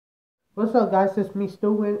What's up, guys? It's me,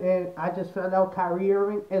 Stewan, and I just found out Kyrie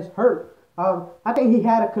Irving is hurt. I think he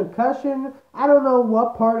had a concussion. I don't know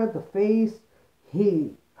what part of the face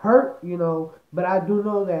he hurt, but I do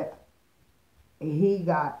know that he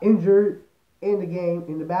got injured in the game,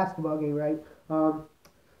 in the basketball game, right? Um,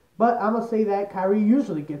 but I'm gonna say that Kyrie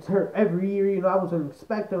usually gets hurt every year. I wasn't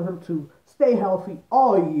expecting him to stay healthy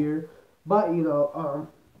all year, but it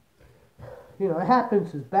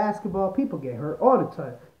happens. It's basketball. People get hurt all the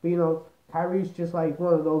time. But Kyrie's just like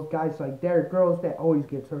one of those guys like Derrick Rose that always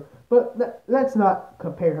gets hurt. But let's not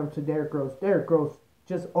compare him to Derrick Rose. Derrick Rose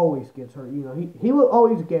just always gets hurt. He will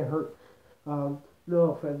always get hurt. No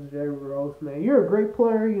offense, Derrick Rose, man. You're a great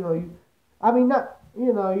player. I mean, not.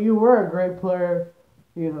 You were a great player.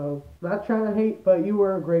 Not trying to hate, but you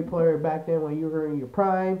were a great player back then when you were in your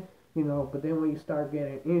prime. But then when you start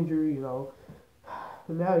getting injured,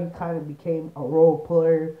 and now you kind of became a role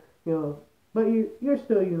player, you know. But you're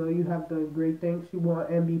still, you have done great things. You won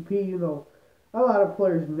MVP, A lot of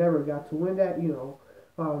players never got to win that,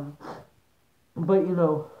 But I'm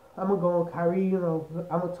gonna go on Kyrie.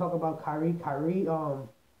 I'm gonna talk about Kyrie. Kyrie,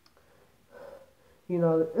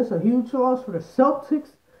 it's a huge loss for the Celtics,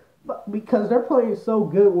 but because they're playing so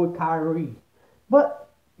good with Kyrie. But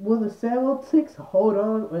will the Celtics hold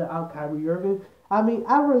on without Kyrie Irving? I mean,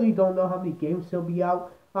 I really don't know how many games he'll be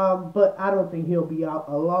out. But I don't think he'll be out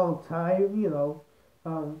a long time.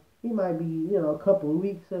 He might be, a couple of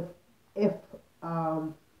weeks if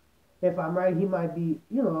um if I'm right, he might be,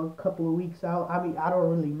 a couple of weeks out. I mean, I don't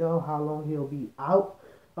really know how long he'll be out.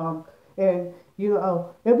 And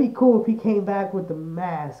it'd be cool if he came back with the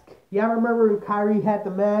mask. Y'all remember when Kyrie had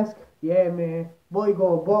the mask? Yeah, man, boy,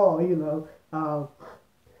 going ball.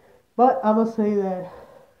 But I'm gonna say that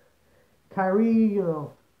Kyrie,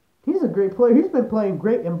 he's a great player. He's been playing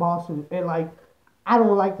great in Boston, and like, I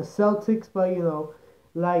don't like the Celtics, but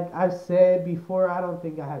like I've said before, I don't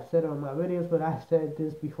think I have said it on my videos, but I've said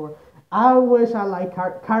this before. I wish I liked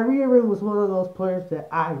Kyrie Irving was one of those players that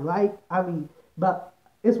I like. I mean, but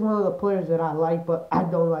it's one of the players that I like, but I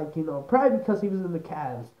don't like. Probably because he was in the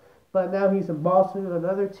Cavs, but now he's in Boston,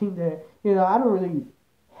 another team that I don't really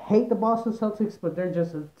hate the Boston Celtics, but they're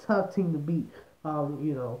just a tough team to beat.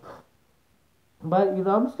 But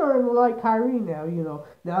I'm starting to like Kyrie now.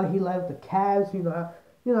 Now that he left the Cavs,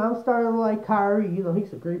 I'm starting to like Kyrie.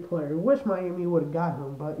 He's a great player. Wish Miami would have got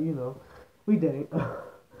him, but we didn't.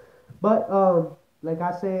 But like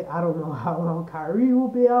I said, I don't know how long Kyrie will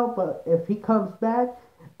be out, but if he comes back,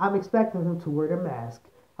 I'm expecting him to wear the mask.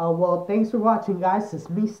 Well, thanks for watching, guys. It's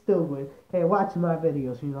me, Stillwood, and watching my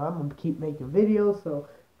videos. I'm gonna keep making videos. So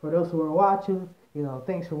for those who are watching,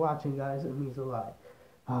 thanks for watching, guys. It means a lot.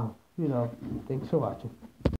 Um, you know, thanks for watching.